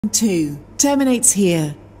2 terminates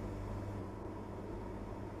here.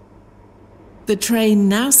 The train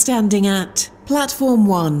now standing at Platform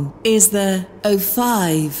 1 is the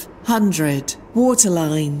 0500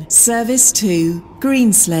 Waterline Service to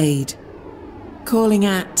Greenslade. Calling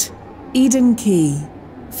at Eden Quay,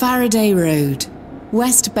 Faraday Road,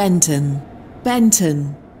 West Benton,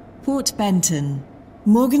 Benton, Port Benton,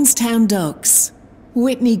 Morganstown Docks,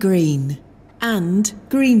 Whitney Green and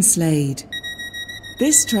Greenslade.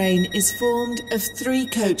 This train is formed of 3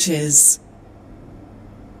 coaches.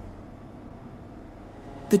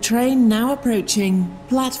 The train now approaching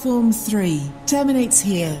Platform 3 terminates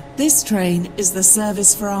here. This train is the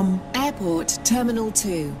service from Airport Terminal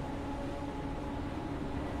 2.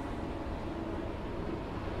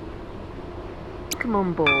 Come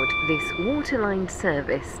on board this Waterline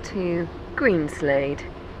service to Greenslade.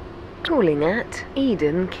 Calling at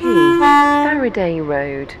Eden Quay, Faraday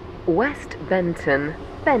Road, West Benton,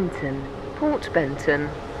 Benton, Port Benton,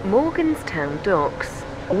 Morganstown Docks,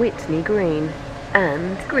 Whitney Green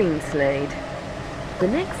and Greenslade. The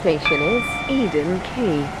next station is Eden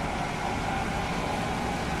Quay.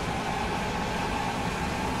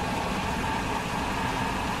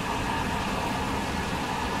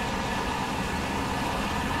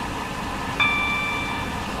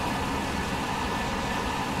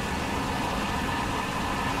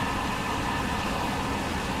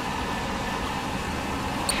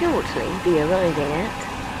 Shortly be arriving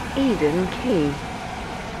at Eden Quay.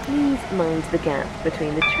 Please mind the gap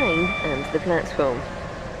between the train and the platform.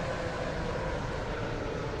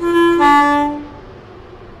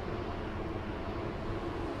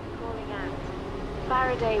 Calling at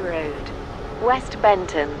Faraday Road, West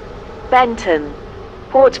Benton, Benton,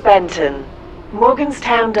 Port Benton,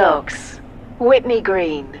 Morganstown Docks, Whitney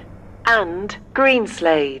Green and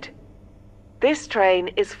Greenslade. This train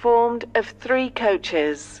is formed of 3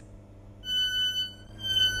 coaches.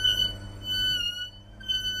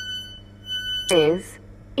 Is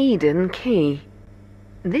Eden Quay.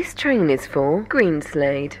 This train is for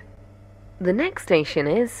Greenslade. The next station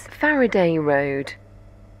is Faraday Road.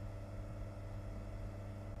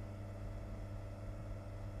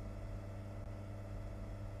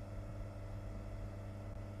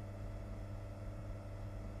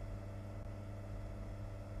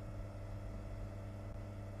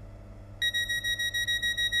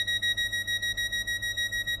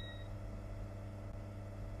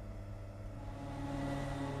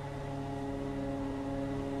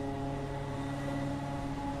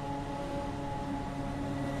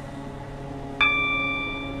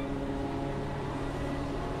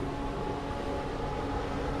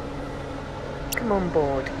 Come on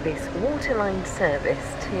board this Waterline service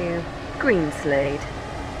to Greenslade.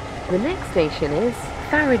 The next station is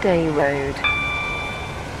Faraday Road.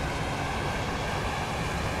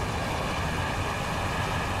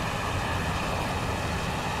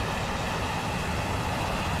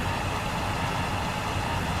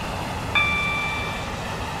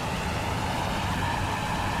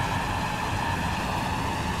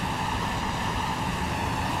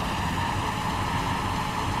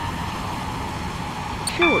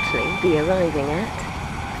 Shortly be arriving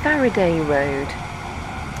at Faraday Road.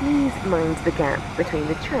 Please mind the gap between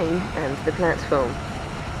the train and the platform.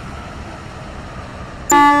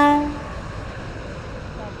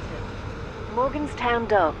 Morganstown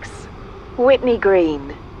Docks, Whitney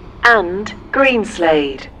Green and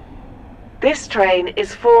Greenslade. This train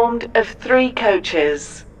is formed of 3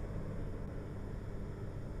 coaches.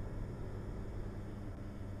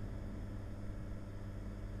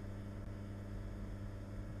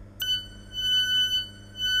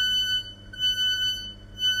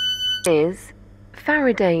 Is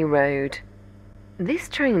Faraday Road. This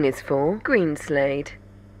train is for Greenslade.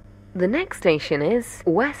 The next station is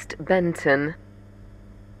West Benton.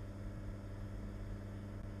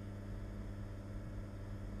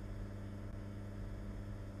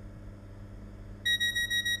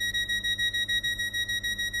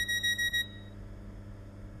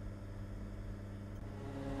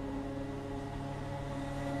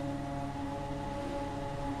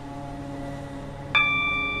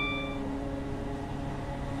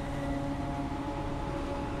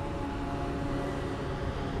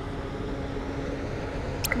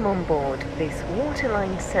 Come on board this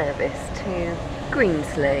Waterline service to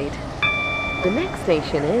Greenslade. The next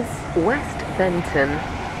station is West Benton.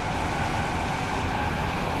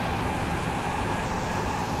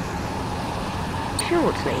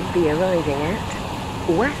 Shortly be arriving at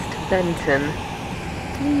West Benton.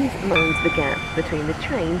 Please mind the gap between the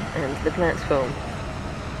train and the platform.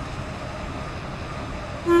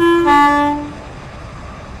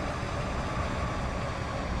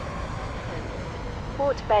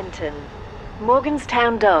 Port Benton,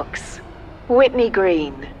 Morganstown Docks, Whitney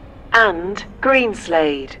Green, and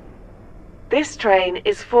Greenslade. This train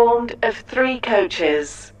is formed of 3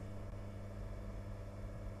 coaches.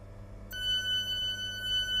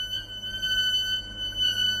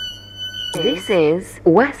 This is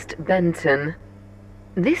West Benton.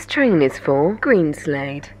 This train is for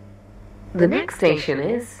Greenslade. The next station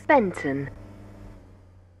is Benton.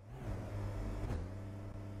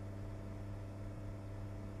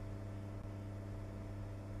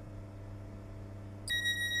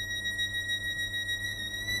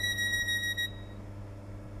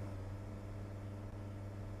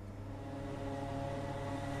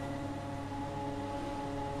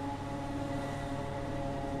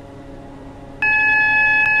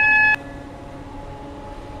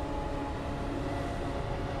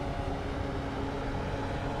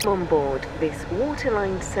 On board this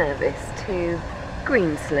waterline service to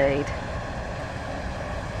Greenslade.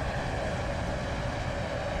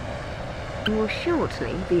 You will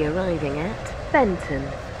shortly be arriving at Benton.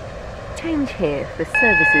 Change here for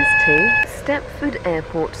services to Stepford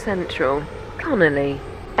Airport Central, Connolly,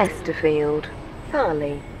 Esterfield,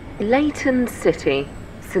 Farley, Leighton City,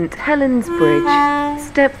 St Helens Bridge,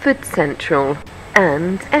 Stepford Central,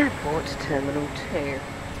 and Airport Terminal 2.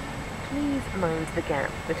 Please mind the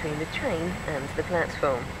gap between the train and the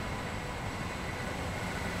platform.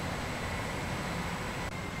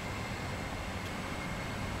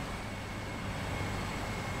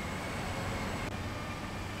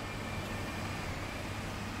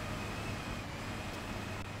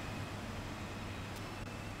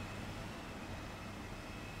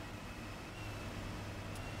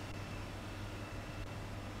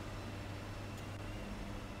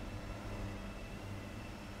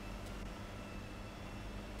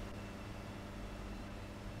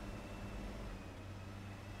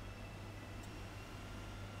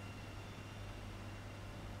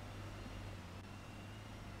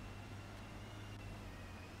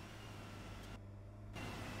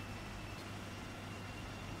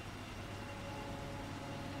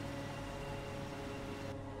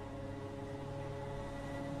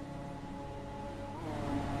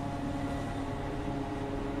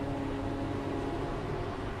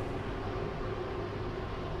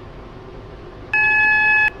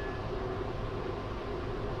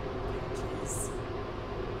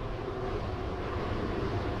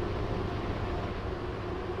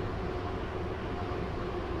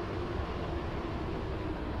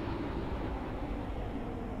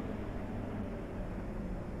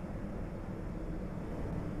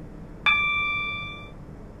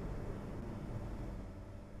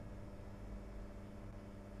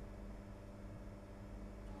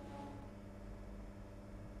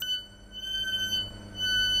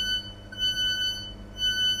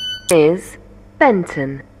 Is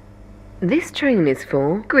Benton. This train is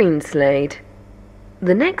for Greenslade.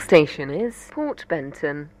 The next station is Port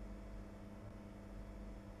Benton.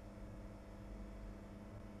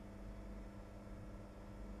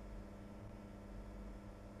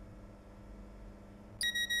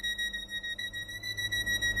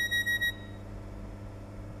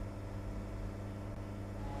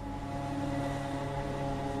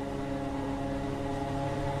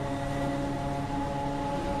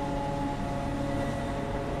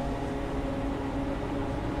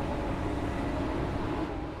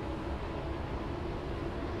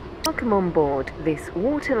 Welcome on board this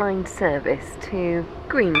waterline service to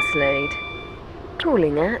Greenslade.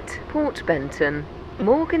 Calling at Port Benton,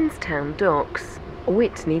 Morganstown Docks,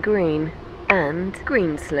 Whitney Green, and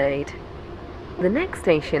Greenslade. The next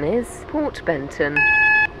station is Port Benton.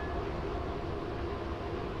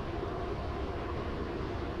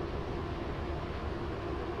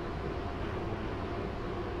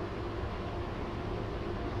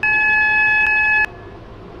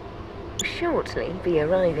 Shortly be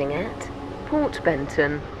arriving at Port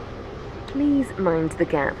Benton. Please mind the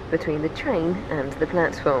gap between the train and the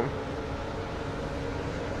platform.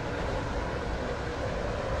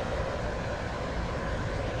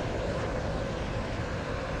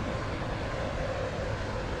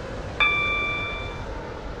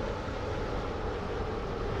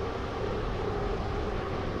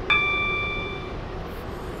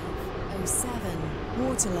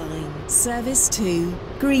 Waterline service to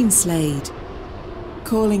Greenslade.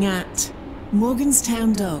 Calling at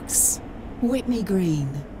Morganstown Docks, Whitney Green,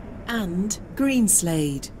 and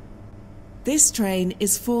Greenslade. This train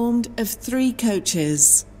is formed of 3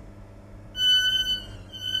 coaches.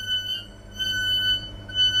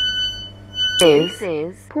 This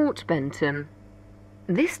is Port Benton.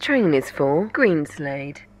 This train is for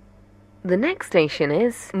Greenslade. The next station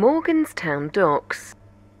is Morganstown Docks.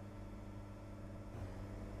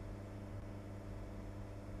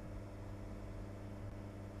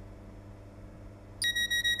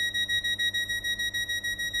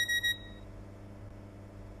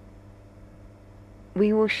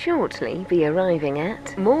 We will shortly be arriving at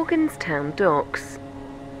Morganstown Docks.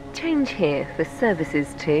 Change here for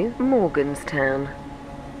services to Morganstown.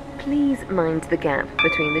 Please mind the gap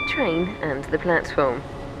between the train and the platform.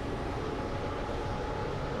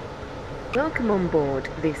 Welcome on board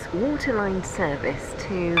this waterline service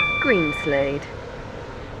to Greenslade.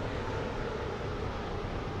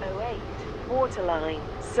 08 Waterline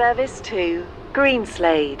service to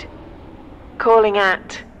Greenslade. Calling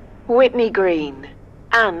at Whitney Green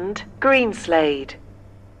and Greenslade.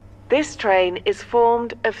 This train is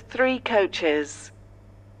formed of 3 coaches.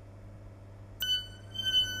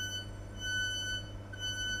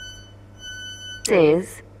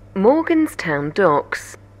 This is Morganstown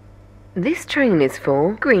Docks. This train is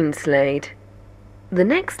for Greenslade. The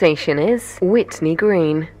next station is Whitney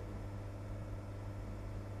Green.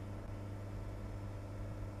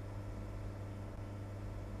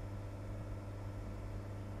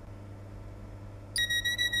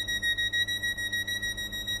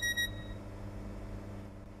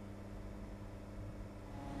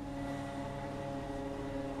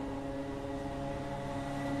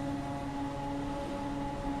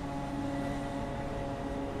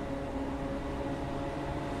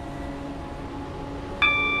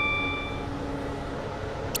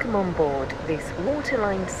 Come on board this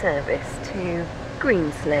waterline service to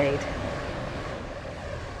Greenslade.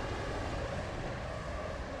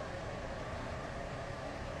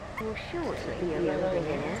 We'll shortly be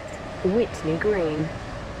arriving at Whitney Green.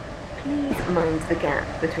 Please mind the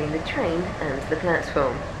gap between the train and the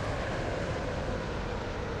platform.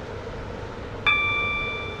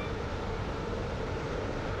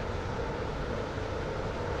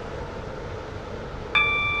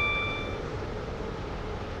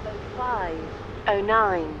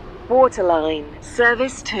 '09 Waterline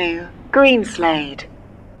service to Greenslade.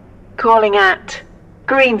 Calling at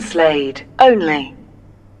Greenslade only.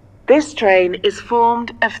 This train is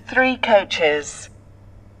formed of 3 coaches.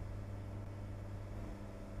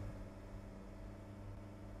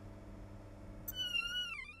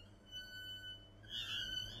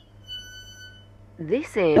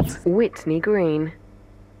 This is Whitney Green.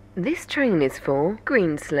 This train is for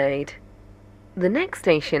Greenslade. The next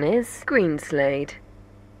station is Greenslade.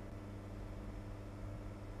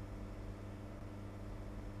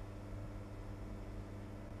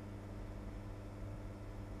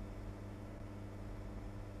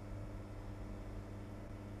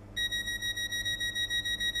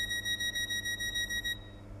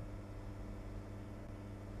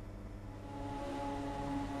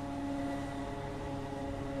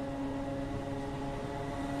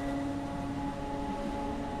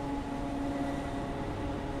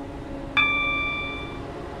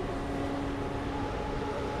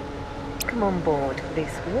 Come on board this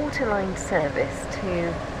waterline service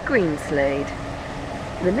to Greenslade.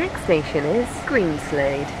 The next station is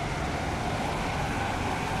Greenslade.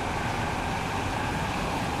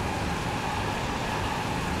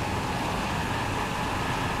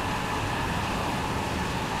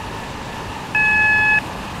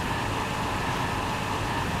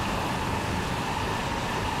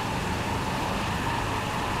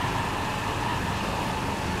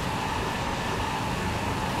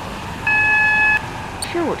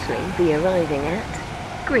 Shortly be arriving at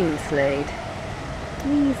Greenslade.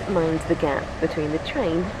 Please mind the gap between the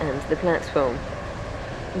train and the platform.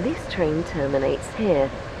 This train terminates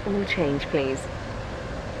here. All change, please.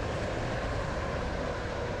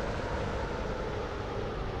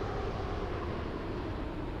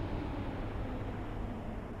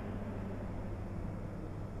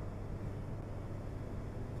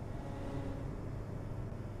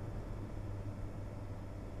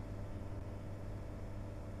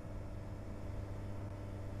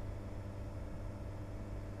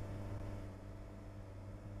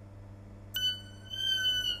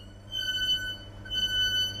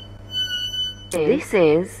 This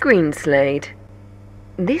is Greenslade.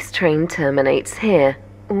 This train terminates here.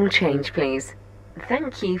 All change, please.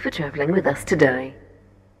 Thank you for travelling with us today.